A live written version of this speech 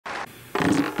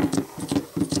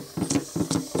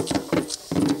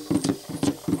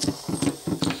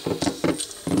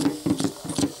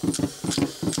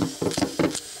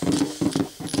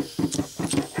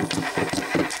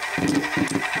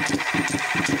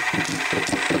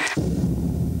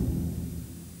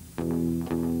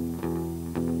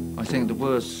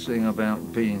worst thing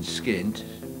about being skint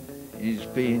is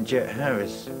being Jet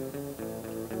Harris.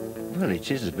 Well, it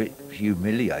is a bit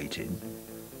humiliating.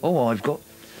 Oh, I've got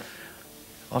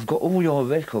all your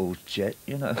records, Jet,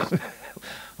 you know.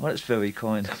 Well, that's very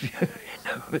kind of you, you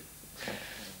know. But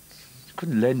you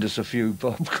couldn't lend us a few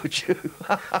bob, could you?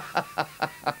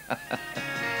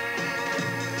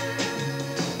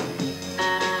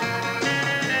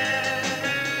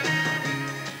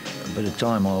 By the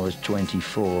time I was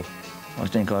 24, I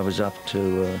think I was up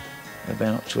to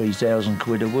about 3,000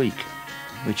 quid a week,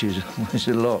 which was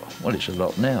a lot. Well, it's a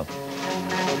lot now.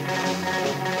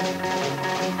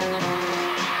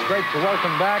 Great to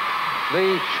welcome back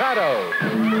the Shadow.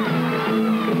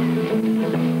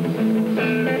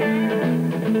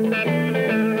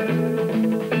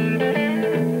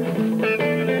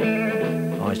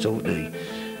 I thought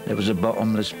there was a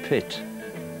bottomless pit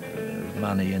of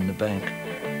money in the bank.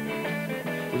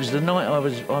 It was the night I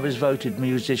was voted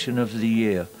Musician of the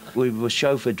Year. We were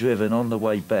chauffeur-driven on the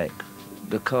way back.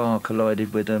 The car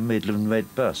collided with a Midland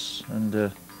Red bus,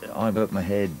 and I broke my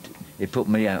head. It put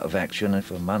me out of action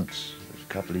for months, a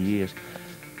couple of years.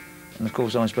 And of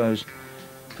course, I suppose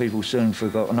people soon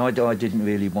forgot, and I didn't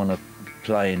really want to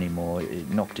play anymore. It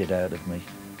knocked it out of me.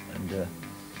 And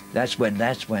that's when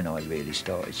I really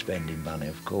started spending money,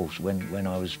 of course, when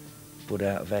I was put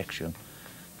out of action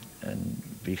and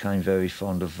became very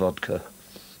fond of vodka.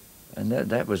 And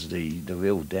that was the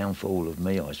real downfall of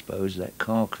me, I suppose, that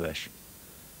car crash.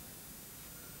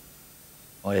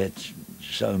 I had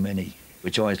so many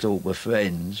which I thought were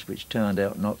friends, which turned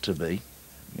out not to be,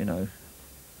 you know,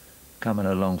 coming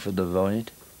along for the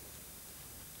ride.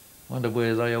 Wonder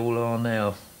where they all are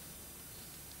now.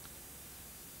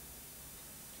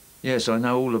 Yes, I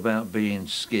know all about being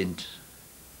skint.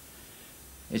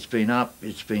 It's been up,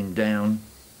 it's been down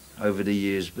over the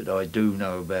years, but I do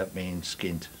know about being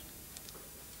skint.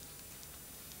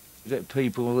 That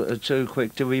people are too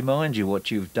quick to remind you what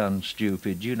you've done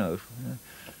stupid, you know.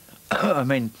 I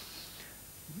mean,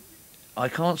 I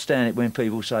can't stand it when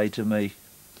people say to me,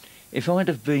 if I'd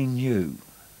have been you.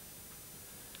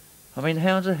 I mean,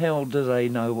 how the hell do they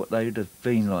know what they'd have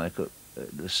been like at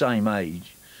the same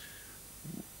age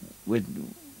with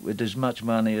as much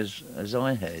money as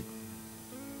I had?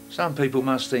 Some people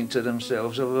must think to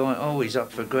themselves, oh, he's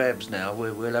up for grabs now,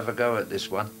 we'll have a go at this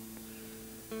one.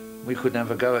 We couldn't have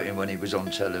a go at him when he was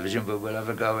on television, but we'll have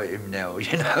a go at him now,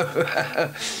 you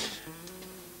know.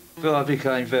 But I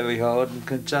became very hard and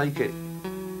can take it.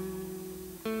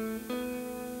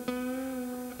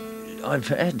 I've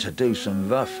had to do some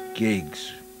rough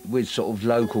gigs with sort of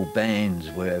local bands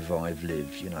wherever I've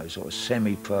lived, you know, sort of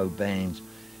semi-pro bands.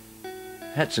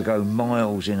 Had to go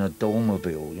miles in a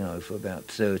dormobile, you know, for about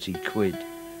 30 quid.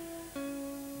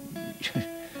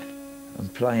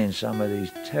 And playing some of these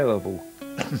terrible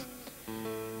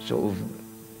sort of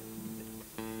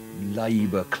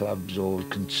Labour clubs or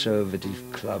Conservative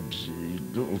clubs,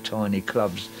 little tiny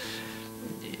clubs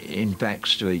in back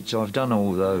streets. I've done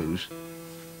all those.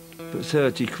 But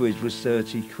 30 quid was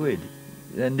 30 quid.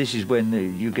 And this is when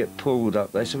you get pulled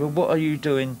up. They say, well, what are you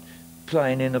doing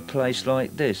playing in a place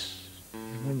like this?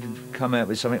 When you come out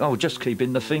with something, oh, just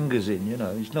keeping the fingers in, you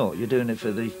know. It's not. You're doing it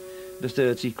for the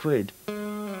 30 quid.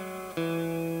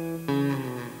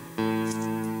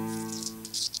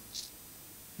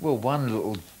 Well, one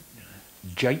little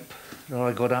jape that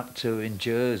I got up to in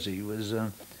Jersey was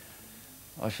I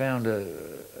found a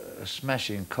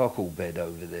smashing cockle bed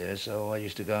over there, so I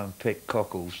used to go and pick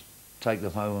cockles, take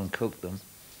them home and cook them.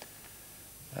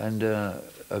 And a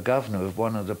governor of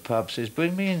one of the pubs says,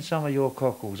 bring me in some of your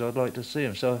cockles, I'd like to see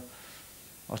them. So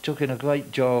I took in a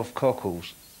great jar of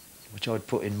cockles, which I'd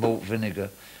put in malt vinegar,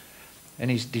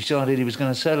 and he decided he was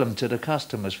going to sell them to the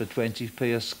customers for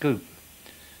 20p a scoop.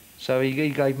 So he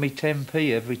gave me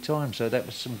 10p every time, so that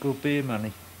was some good beer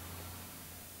money.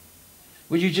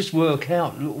 Well, you just work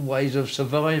out little ways of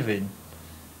surviving.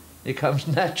 It comes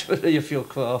naturally if you're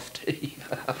crafty.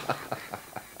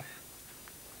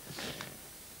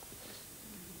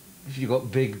 If you've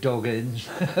got big dog ends,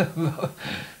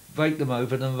 break them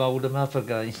open and roll them up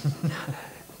again.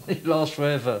 It lasts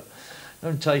forever.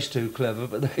 Don't taste too clever,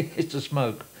 but it's a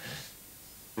smoke.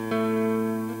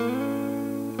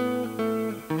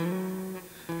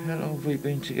 How long have we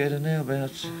been together now?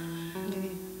 About...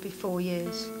 Be 4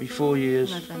 years. Be 4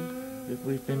 years. November.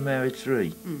 We've been married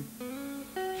 3.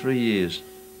 3 years.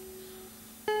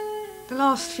 The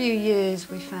last few years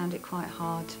we found it quite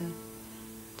hard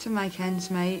to make ends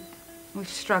meet. We've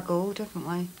struggled, haven't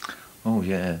we? Oh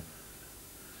yeah.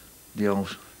 The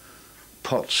old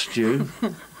pot stew.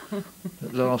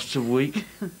 that lasts a week.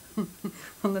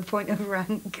 On the point of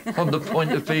rank. On the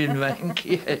point of being rank,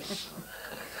 yes.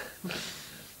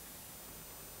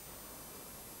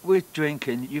 With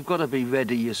drinking, you've got to be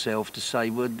ready yourself to say,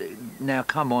 well, now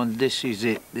come on, this is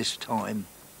it this time.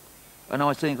 And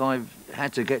I think I've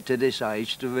had to get to this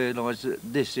age to realise that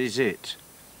this is it.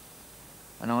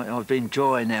 And I've been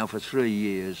dry now for 3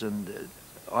 years, and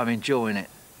I'm enjoying it.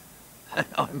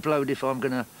 I'm blowed if I'm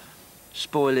going to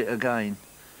spoil it again.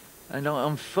 And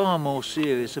I'm far more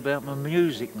serious about my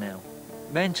music now.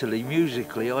 Mentally,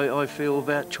 musically, I feel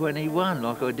about 21,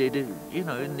 like I did, you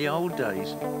know, in the old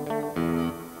days.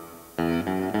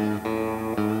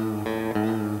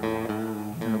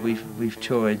 You know, we've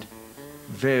tried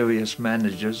various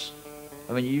managers.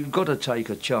 I mean, you've got to take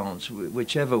a chance,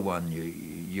 whichever one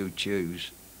you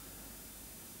choose.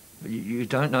 You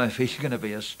don't know if he's going to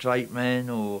be a straight man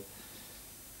or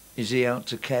is he out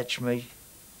to catch me.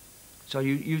 So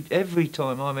you every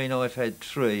time, I mean, I've had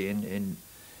 3 in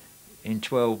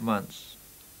 12 months,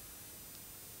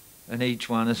 and each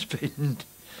one has been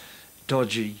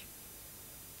dodgy.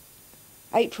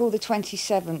 April the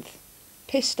 27th,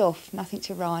 pissed off, nothing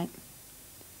to write.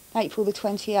 April the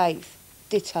 28th,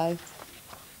 ditto.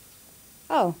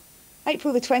 Oh,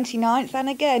 April the 29th, and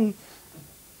again.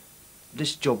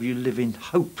 This job, you live in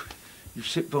hope. You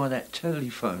sit by that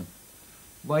telephone,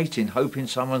 waiting, hoping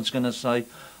someone's going to say,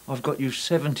 I've got you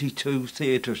 72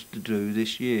 theatres to do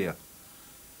this year.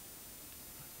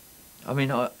 I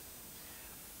mean, I'm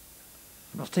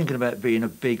not thinking about being a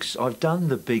big... I've done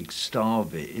the big star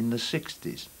bit in the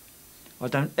 60s. I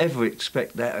don't ever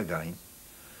expect that again.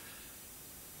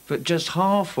 But just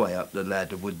halfway up the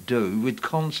ladder would do with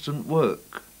constant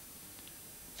work.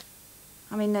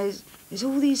 I mean, there's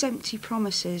all these empty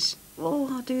promises. Oh,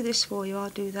 I'll do this for you, I'll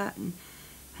do that. And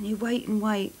you wait and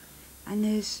wait, and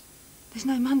there's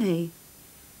no money.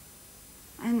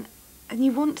 And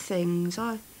you want things.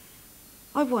 I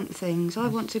want things. I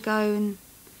want to go and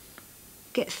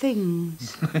get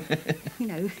things. You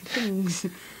know, things.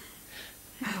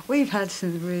 We've had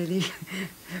some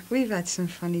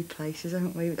funny places,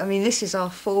 haven't we? I mean, this is our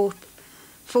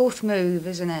fourth move,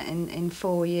 isn't it, in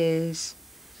 4 years.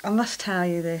 I must tell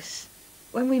you this.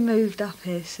 When we moved up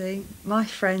here, see, my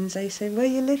friends, they said, where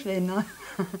you living?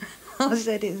 I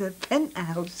said, it's a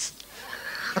penthouse.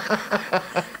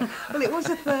 Well, it was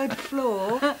a 3rd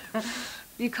floor.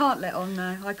 You can't let on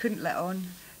now. I couldn't let on.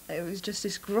 It was just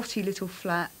this grotty little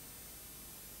flat.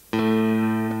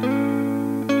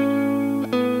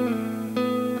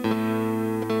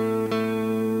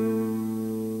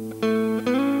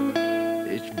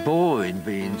 It's boring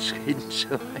being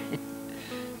inside.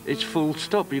 It's full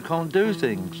stop, you can't do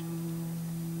things.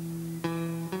 I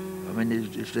mean,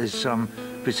 if there's some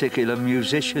particular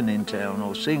musician in town,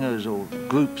 or singers, or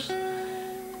groups,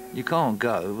 you can't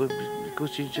go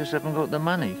because you just haven't got the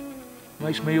money.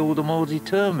 Makes me all the more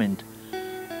determined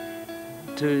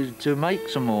to make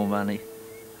some more money.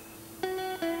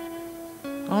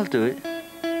 I'll do it.